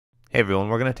Hey everyone,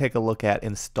 we're going to take a look at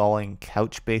installing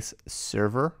Couchbase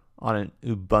Server on an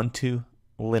Ubuntu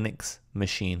Linux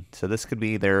machine. So this could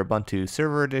be either Ubuntu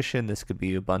Server Edition, this could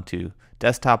be Ubuntu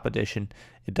Desktop Edition.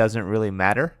 It doesn't really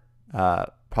matter.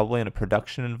 Probably in a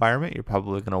production environment, you're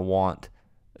probably going to want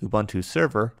Ubuntu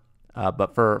Server.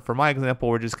 But for my example,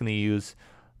 we're just going to use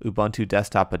Ubuntu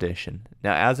Desktop Edition.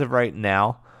 Now, as of right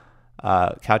now,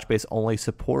 Couchbase only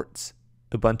supports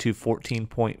Ubuntu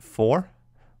 14.4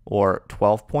 or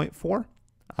 12.4,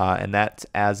 and that's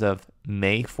as of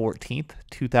May 14th,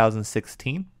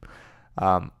 2016.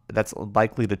 That's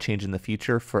likely to change in the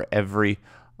future for every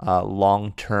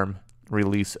long-term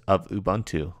release of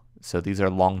Ubuntu. So these are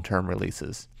long-term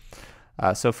releases.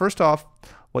 So first off,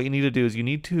 what you need to do is you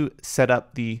need to set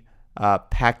up the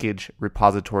package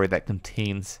repository that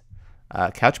contains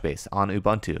Couchbase on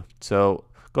Ubuntu. So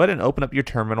go ahead and open up your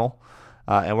terminal.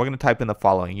 And we're going to type in the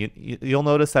following. You'll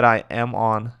notice that I am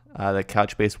on the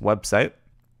Couchbase website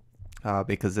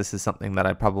because this is something that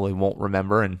I probably won't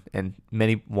remember and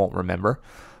many won't remember.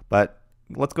 But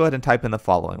let's go ahead and type in the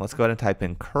following. Let's go ahead and type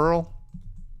in curl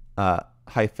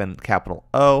hyphen capital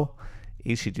O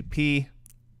HTTP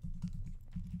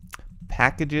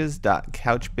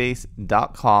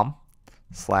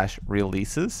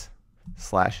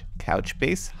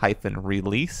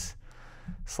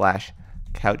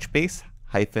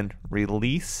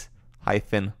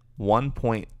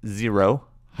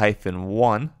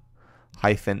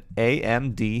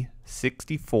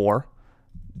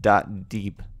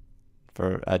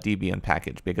for Debian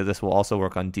package, because this will also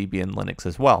work on Debian Linux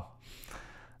as well.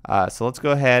 So let's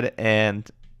go ahead and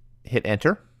hit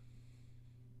enter.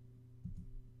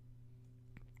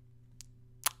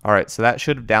 All right, so that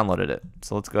should have downloaded it.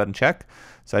 So let's go ahead and check.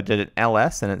 So I did an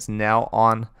ls, and it's now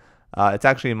on. It's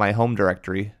actually in my home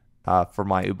directory for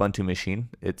my Ubuntu machine.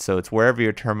 So it's wherever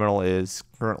your terminal is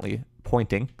currently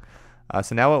pointing.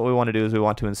 So now what we want to do is we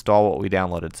want to install what we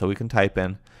downloaded. So we can type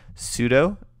in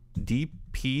sudo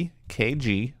dpkg-i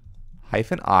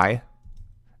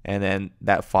and then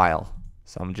that file.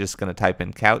 So I'm just going to type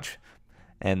in couch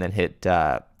and then hit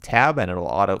tab, and it'll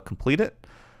auto complete it.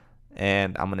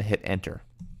 And I'm going to hit enter.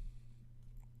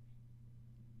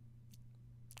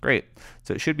 Great.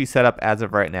 So it should be set up as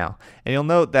of right now. And you'll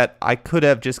note that I could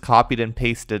have just copied and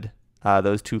pasted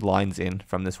those two lines in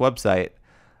from this website,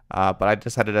 but I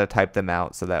decided to type them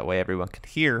out so that way everyone can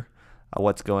hear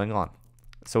what's going on.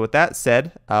 So with that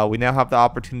said, we now have the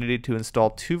opportunity to install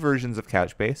two versions of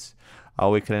Couchbase.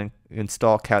 We can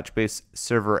install Couchbase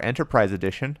Server Enterprise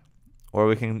Edition, or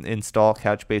we can install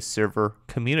Couchbase Server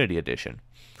Community Edition.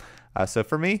 So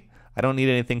for me, I don't need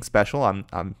anything special.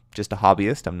 I'm just a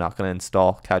hobbyist. I'm not going to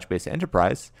install Couchbase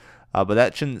Enterprise, but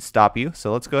that shouldn't stop you.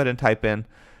 So let's go ahead and type in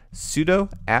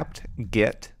sudo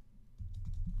apt-get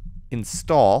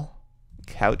install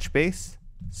Couchbase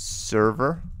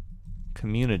Server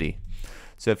Community.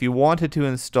 So if you wanted to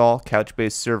install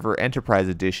Couchbase Server Enterprise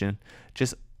Edition,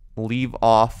 just leave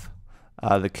off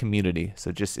the community.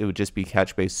 So it would just be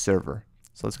Couchbase Server.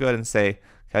 So let's go ahead and say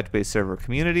Couchbase Server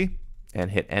Community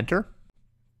and hit enter.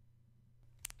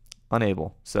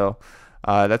 Unable. So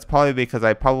that's probably because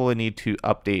I probably need to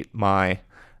update my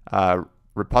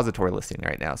repository listing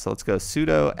right now. So let's go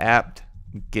sudo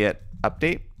apt-get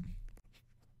update.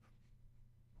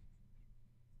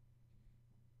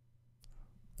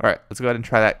 All right, let's go ahead and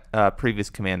try that previous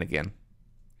command again.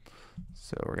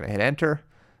 So we're going to hit enter.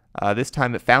 This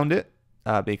time it found it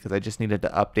because I just needed to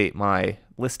update my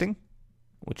listing,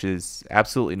 which is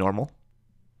absolutely normal.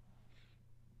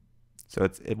 So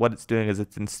what it's doing is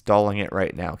it's installing it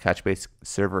right now, Couchbase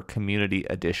Server Community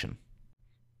Edition.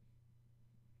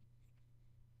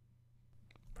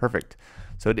 Perfect.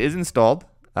 So it is installed.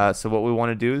 So what we want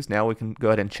to do is now we can go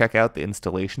ahead and check out the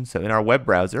installation. So in our web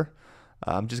browser,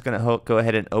 I'm just going to go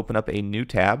ahead and open up a new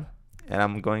tab, and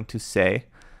I'm going to say,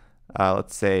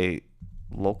 let's say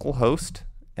localhost,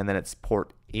 and then it's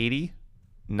port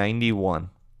 8091,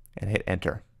 and hit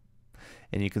enter.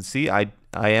 And you can see I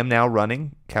am now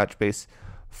running Couchbase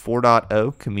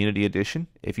 4.0 Community Edition.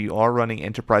 If you are running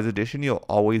Enterprise Edition, you'll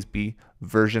always be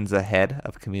versions ahead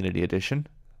of Community Edition.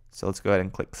 So let's go ahead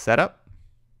and click Setup.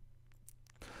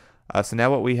 So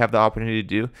now what we have the opportunity to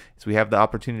do is we have the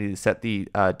opportunity to set the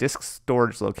disk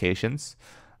storage locations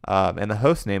and the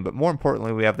host name, but more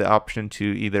importantly, we have the option to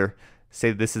either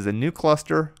say this is a new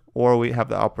cluster, or we have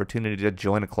the opportunity to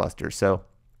join a cluster. So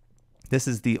this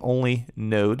is the only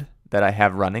node that I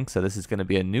have running, so this is going to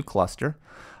be a new cluster.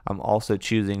 I'm also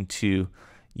choosing to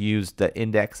use the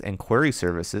index and query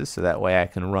services, so that way I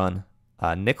can run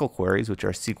nickel queries, which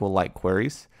are SQL-like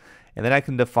queries, and then I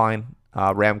can define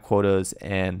RAM quotas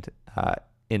and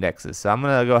indexes. So I'm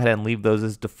going to go ahead and leave those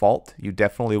as default. You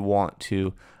definitely want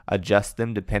to adjust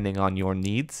them depending on your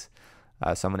needs.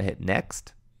 So I'm going to hit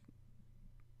next.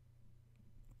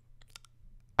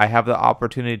 I have the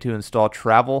opportunity to install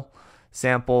travel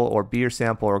sample or beer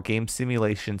sample or game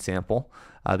simulation sample.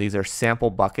 These are sample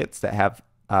buckets that have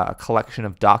a collection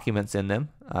of documents in them.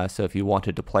 So if you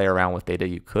wanted to play around with data,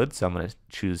 you could. So I'm going to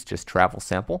choose just travel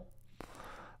sample.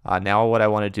 Now what I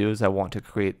want to do is I want to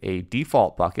create a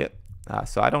default bucket.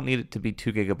 So I don't need it to be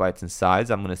 2 gigabytes in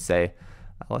size. I'm going to say,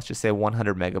 let's just say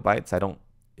 100 megabytes.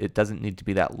 It doesn't need to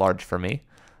be that large for me.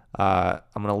 I'm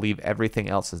going to leave everything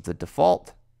else as the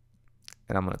default.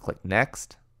 And I'm going to click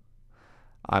next.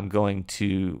 I'm going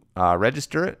to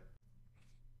register it.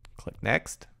 Click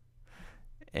next.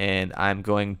 And I'm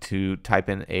going to type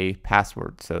in a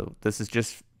password. So this is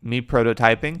just me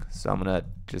prototyping. So I'm going to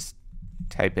just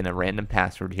type in a random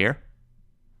password here.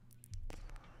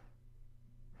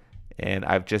 And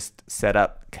I've just set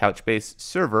up Couchbase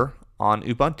Server on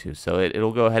Ubuntu. So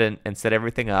it'll go ahead and set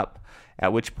everything up,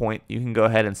 at which point you can go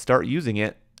ahead and start using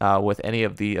it with any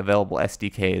of the available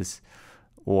SDKs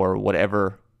or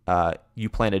whatever you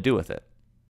plan to do with it.